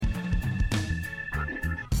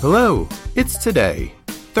Hello, it's today,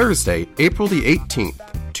 Thursday, April the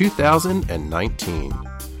 18th, 2019.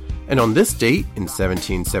 And on this date in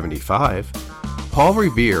 1775, Paul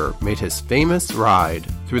Revere made his famous ride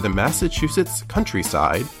through the Massachusetts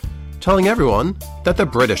countryside, telling everyone that the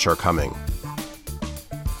British are coming.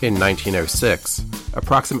 In 1906,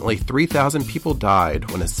 approximately 3,000 people died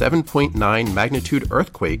when a 7.9 magnitude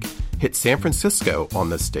earthquake hit San Francisco on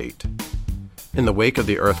this date. In the wake of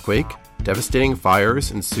the earthquake, devastating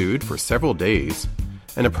fires ensued for several days,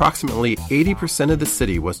 and approximately 80% of the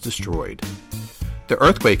city was destroyed. The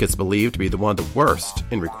earthquake is believed to be one of the worst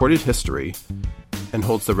in recorded history and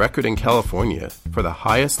holds the record in California for the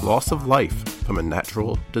highest loss of life from a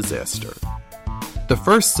natural disaster. The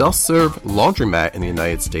first self-serve laundromat in the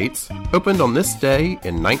United States opened on this day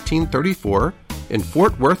in 1934 in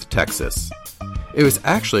Fort Worth, Texas. It was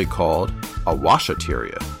actually called a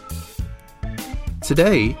washateria.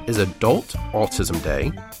 Today is Adult Autism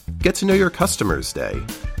Day, Get to Know Your Customers Day,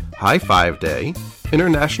 High Five Day,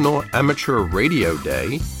 International Amateur Radio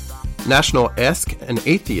Day, National Ask an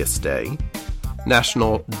Atheist Day,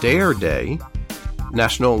 National Dare Day,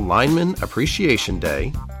 National Lineman Appreciation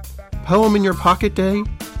Day, Poem in Your Pocket Day,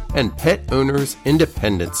 and Pet Owners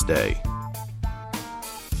Independence Day.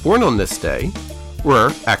 Born on this day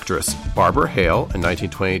were actress Barbara Hale in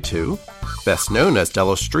 1922, best known as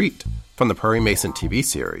Della Street from the Perry Mason TV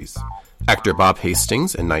series, actor Bob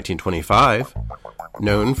Hastings in 1925,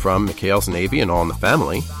 known from McHale's Navy and All in the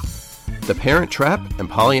Family, The Parent Trap and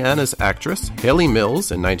Pollyanna's actress Haley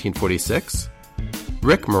Mills in 1946,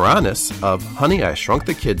 Rick Moranis of Honey, I Shrunk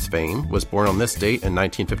the Kids fame was born on this date in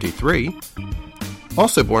 1953.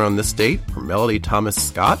 Also born on this date were Melody Thomas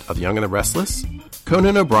Scott of Young and the Restless,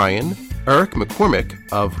 Conan O'Brien, Eric McCormick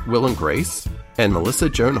of Will and Grace, and Melissa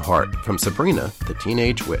Joan Hart from Sabrina, the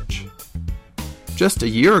Teenage Witch. Just a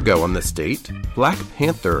year ago on this date, Black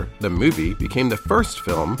Panther, the movie, became the first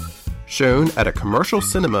film shown at a commercial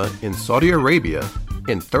cinema in Saudi Arabia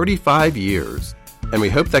in 35 years. And we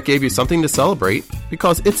hope that gave you something to celebrate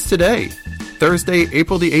because it's today, Thursday,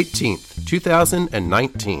 April the 18th,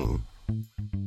 2019.